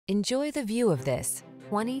Enjoy the view of this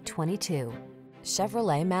 2022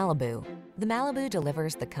 Chevrolet Malibu. The Malibu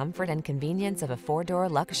delivers the comfort and convenience of a four-door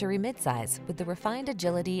luxury midsize with the refined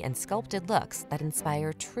agility and sculpted looks that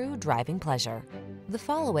inspire true driving pleasure. The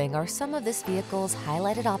following are some of this vehicle's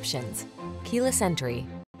highlighted options: keyless entry,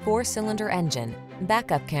 4-cylinder engine,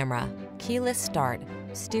 backup camera, keyless start,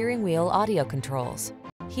 steering wheel audio controls,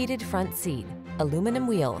 heated front seat, aluminum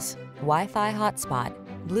wheels, Wi-Fi hotspot,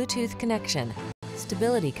 Bluetooth connection,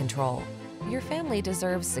 stability control. Your family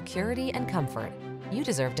deserves security and comfort. You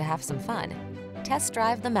deserve to have some fun. Test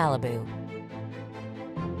drive the Malibu.